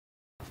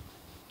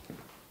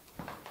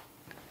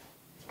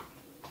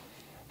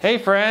Hey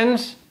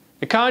friends,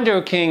 the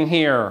Condo King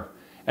here,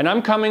 and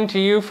I'm coming to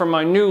you from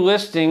my new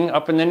listing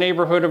up in the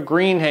neighborhood of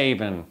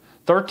Greenhaven,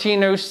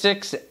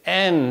 1306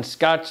 N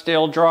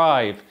Scottsdale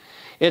Drive.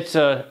 It's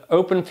an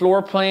open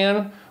floor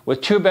plan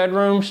with 2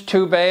 bedrooms,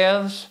 2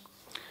 baths,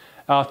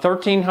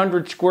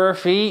 1,300 square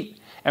feet,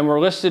 and we're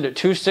listed at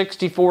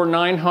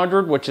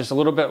 $264,900, which is a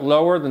little bit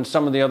lower than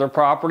some of the other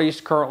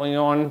properties currently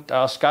on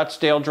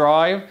Scottsdale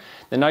Drive.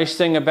 The nice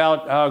thing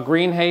about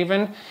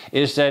Greenhaven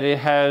is that it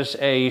has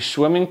a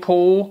swimming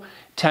pool,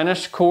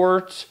 tennis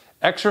courts,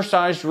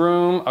 exercise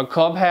room, a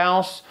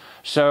clubhouse.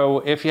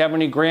 So if you have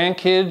any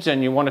grandkids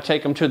and you want to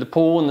take them to the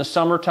pool in the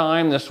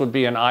summertime, this would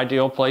be an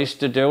ideal place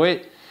to do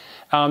it.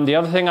 The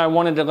other thing I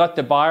wanted to let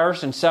the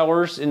buyers and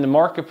sellers in the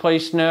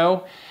marketplace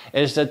know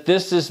is that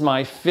this is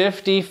my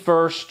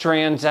 51st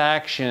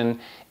transaction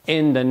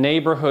in the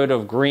neighborhood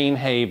of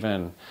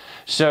Greenhaven.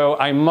 So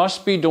I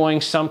must be doing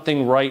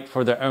something right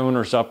for the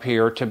owners up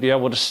here to be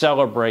able to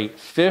celebrate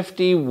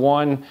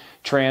 51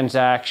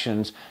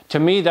 transactions. To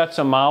me, that's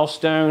a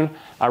milestone.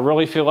 I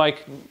really feel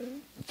like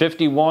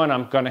 51,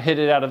 I'm going to hit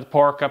it out of the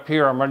park up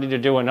here. I'm ready to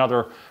do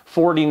another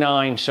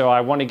 49, so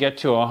I want to get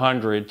to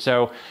 100.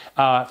 So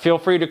feel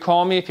free to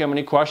call me if you have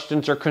any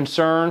questions or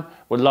concern.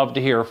 Would love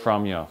to hear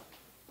from you.